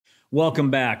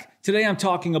Welcome back. Today I'm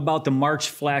talking about the March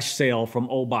flash sale from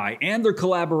Obuy and their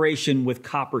collaboration with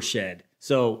Copper Shed.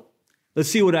 So let's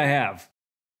see what I have.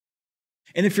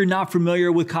 And if you're not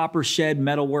familiar with Copper Shed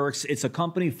Metalworks, it's a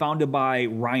company founded by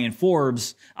Ryan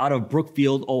Forbes out of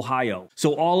Brookfield, Ohio.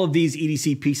 So all of these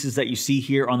EDC pieces that you see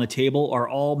here on the table are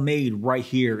all made right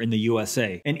here in the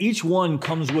USA. And each one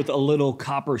comes with a little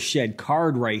Copper Shed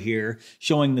card right here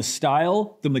showing the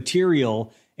style, the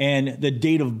material, and the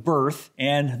date of birth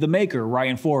and the maker,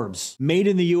 Ryan Forbes. Made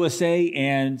in the USA,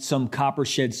 and some Copper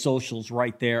Shed socials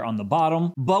right there on the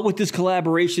bottom. But with this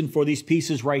collaboration for these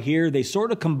pieces right here, they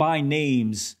sort of combine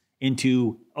names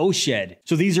into O-Shed.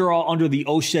 So these are all under the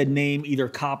O-Shed name, either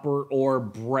copper or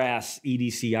brass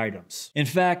EDC items. In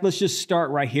fact, let's just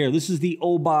start right here. This is the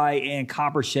Obuy and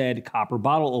Copper Shed copper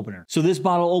bottle opener. So this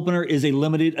bottle opener is a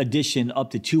limited edition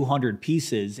up to 200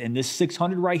 pieces, and this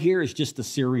 600 right here is just the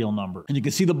serial number. And you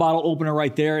can see the bottle opener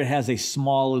right there. It has a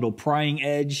small little prying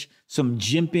edge, some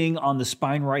jimping on the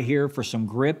spine right here for some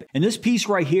grip. And this piece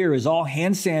right here is all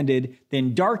hand sanded,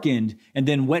 then darkened, and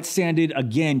then wet sanded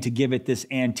again to give it this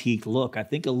antique look. I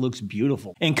think it looks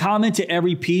beautiful. In common to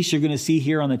every piece you're gonna see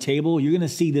here on the table, you're gonna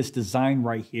see this design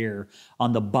right here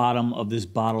on the bottom of this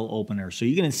bottle opener. So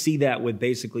you're gonna see that with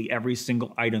basically every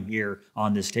single item here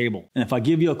on this table. And if I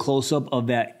give you a close-up of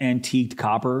that antiqued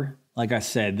copper, like I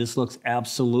said, this looks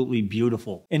absolutely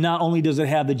beautiful. And not only does it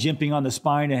have the jimping on the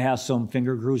spine, it has some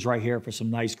finger grooves right here for some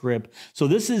nice grip. So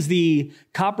this is the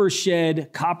Copper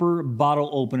Shed Copper Bottle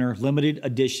Opener Limited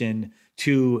Edition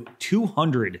to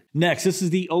 200. Next, this is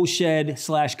the O-Shed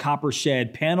 / Copper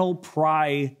Shed Panel,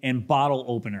 Pry, and Bottle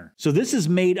Opener. So this is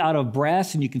made out of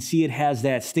brass, and you can see it has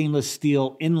that stainless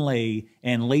steel inlay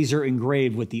and laser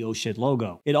engraved with the O-Shed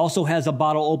logo. It also has a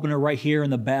bottle opener right here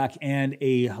in the back and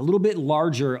a little bit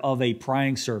larger of a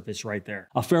prying surface right there.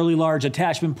 A fairly large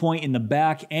attachment point in the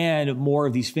back and more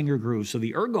of these finger grooves. So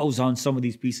the ergos on some of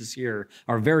these pieces here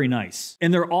are very nice.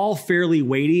 And they're all fairly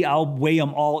weighty. I'll weigh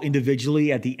them all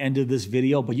individually at the end of this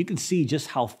video, but you can see just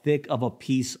how thick of a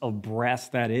piece of brass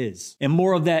that is. And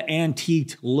more of that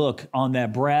antiqued look on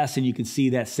that brass, and you can see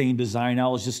that same design I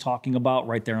was just talking about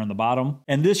right there on the bottom.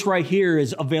 And this right here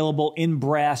is available in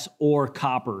brass or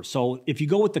copper. So if you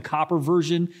go with the copper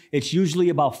version, it's usually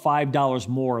about $5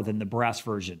 more than the brass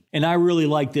version. And I really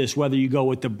like this, whether you go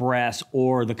with the brass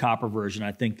or the copper version.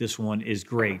 I think this one is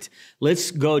great.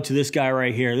 Let's go to this guy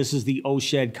right here. This is the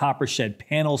O-Shed Copper Shed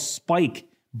Panel Spike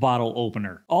Bottle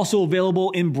Opener. Also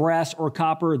available in brass or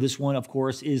copper. This one, of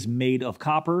course, is made of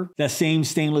copper. That same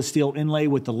stainless steel inlay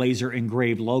with the laser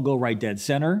engraved logo right dead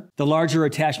center. The larger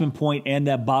attachment point and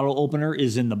that bottle opener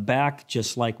is in the back,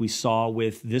 just like we saw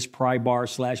with this pry bar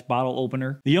 / bottle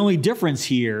opener. The only difference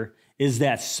here is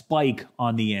that spike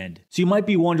on the end. So you might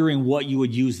be wondering what you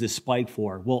would use this spike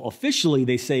for. Well, officially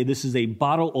they say this is a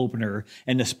bottle opener,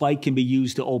 and the spike can be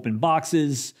used to open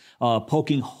boxes,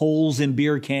 poking holes in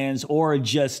beer cans, or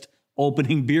just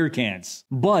opening beer cans.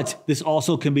 But this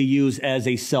also can be used as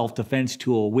a self-defense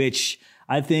tool, which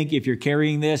I think if you're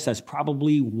carrying this, that's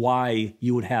probably why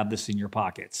you would have this in your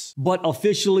pockets. But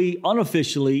officially,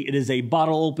 unofficially, it is a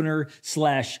bottle opener /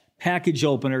 package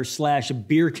opener /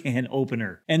 beer can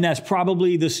opener. And that's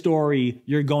probably the story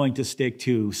you're going to stick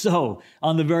to. So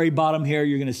on the very bottom here,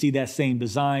 you're gonna see that same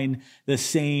design, the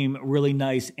same really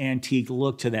nice antique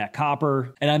look to that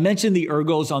copper. And I mentioned the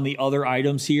ergos on the other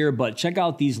items here, but check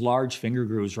out these large finger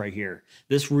grooves right here.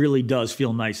 This really does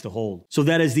feel nice to hold. So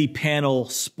that is the panel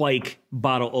spike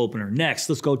bottle opener. Next,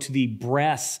 let's go to the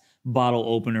brass bottle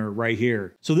opener right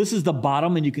here. So this is the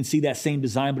bottom, and you can see that same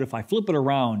design, but if I flip it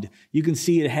around, you can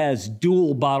see it has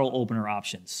dual bottle opener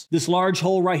options. This large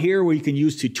hole right here where you can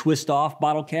use to twist off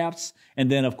bottle caps,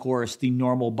 and then of course the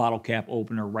normal bottle cap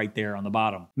opener right there on the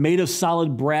bottom. Made of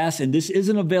solid brass, and this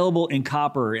isn't available in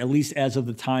copper, at least as of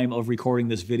the time of recording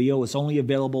this video. It's only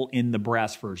available in the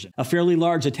brass version. A fairly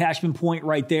large attachment point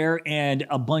right there, and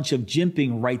a bunch of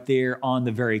jimping right there on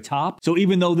the very top. So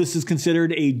even though this is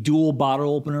considered a dual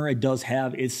bottle opener, it does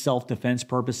have its self-defense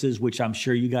purposes, which I'm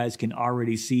sure you guys can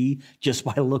already see just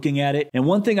by looking at it. And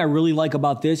one thing I really like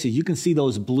about this is you can see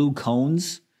those blue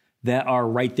cones that are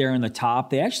right there in the top.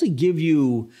 They actually give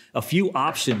you a few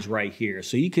options right here.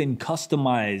 So you can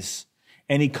customize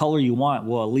any color you want.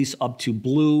 Well, at least up to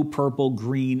blue, purple,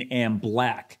 green, and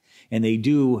black. And they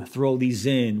do throw these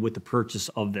in with the purchase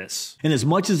of this. And as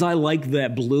much as I like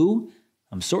that blue,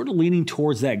 I'm sort of leaning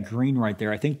towards that green right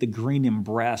there. I think the green and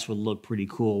brass would look pretty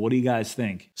cool. What do you guys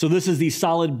think? So this is the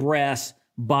solid brass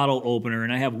bottle opener,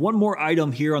 and I have one more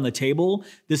item here on the table.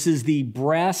 This is the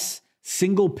brass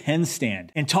single pen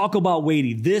stand. And talk about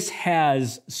weighty. This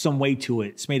has some weight to it.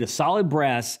 It's made of solid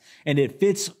brass, and it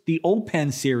fits the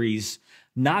O-Pen series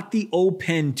Not the O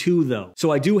pen 2 though.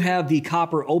 So I do have the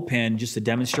copper O pen just to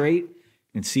demonstrate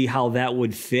and see how that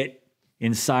would fit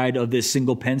inside of this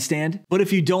single pen stand. But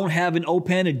if you don't have an O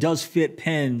pen, it does fit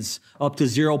pens up to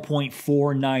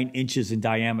 0.49 inches in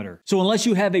diameter. So unless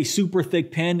you have a super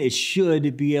thick pen, it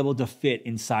should be able to fit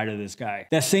inside of this guy.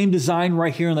 That same design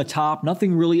right here on the top,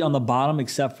 nothing really on the bottom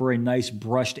except for a nice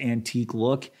brushed antique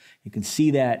look. You can see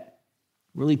that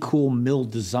really cool milled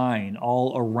design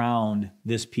all around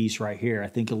this piece right here. I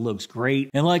think it looks great.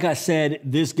 And like I said,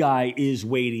 this guy is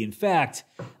weighty. In fact,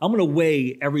 I'm gonna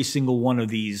weigh every single one of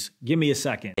these. Give me a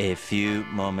second. A few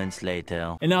moments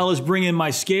later. And now let's bring in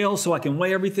my scale so I can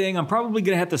weigh everything. I'm probably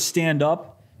gonna have to stand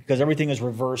up because everything is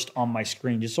reversed on my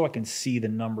screen just so I can see the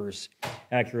numbers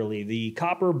accurately. The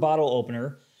copper bottle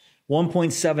opener,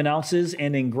 1.7 ounces,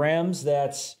 and in grams,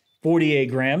 that's 48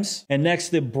 grams. And next,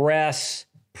 the brass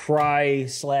pry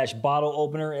 / bottle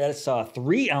opener, that's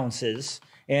 3 ounces,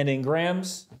 and in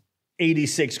grams,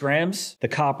 86 grams. The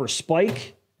copper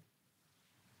spike,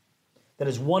 that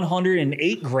is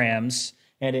 108 grams,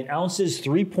 and in ounces,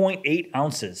 3.8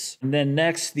 ounces. And then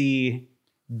next, the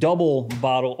double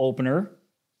bottle opener,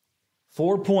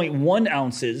 4.1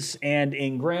 ounces, and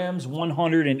in grams,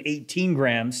 118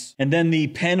 grams. And then the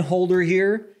pen holder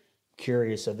here,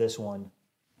 curious of this one,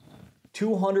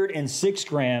 206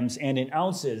 grams, and in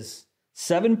ounces,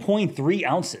 7.3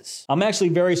 ounces. I'm actually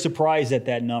very surprised at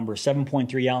that number,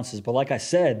 7.3 ounces. But like I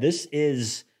said, this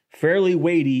is fairly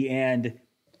weighty, and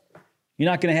you're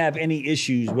not gonna have any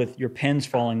issues with your pens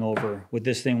falling over with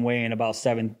this thing weighing about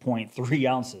 7.3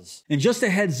 ounces. And just a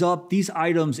heads up, these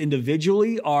items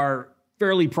individually are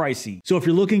fairly pricey. So if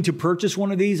you're looking to purchase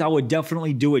one of these, I would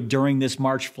definitely do it during this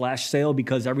March flash sale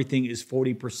because everything is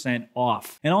 40%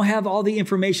 off. And I'll have all the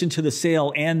information to the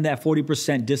sale and that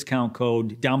 40% discount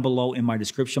code down below in my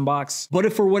description box. But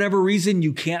if for whatever reason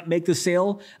you can't make the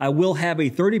sale, I will have a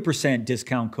 30%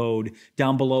 discount code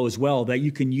down below as well that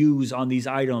you can use on these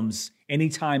items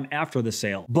anytime after the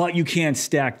sale. But you can't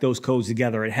stack those codes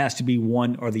together. It has to be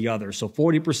one or the other. So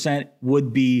 40%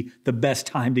 would be the best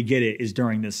time to get it is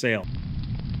during this sale.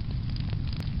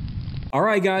 All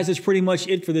right, guys, that's pretty much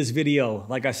it for this video.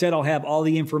 Like I said, I'll have all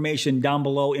the information down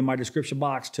below in my description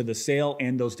box to the sale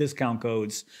and those discount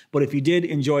codes. But if you did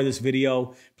enjoy this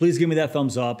video, please give me that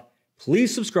thumbs up.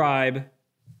 Please subscribe.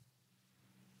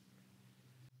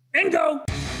 And go!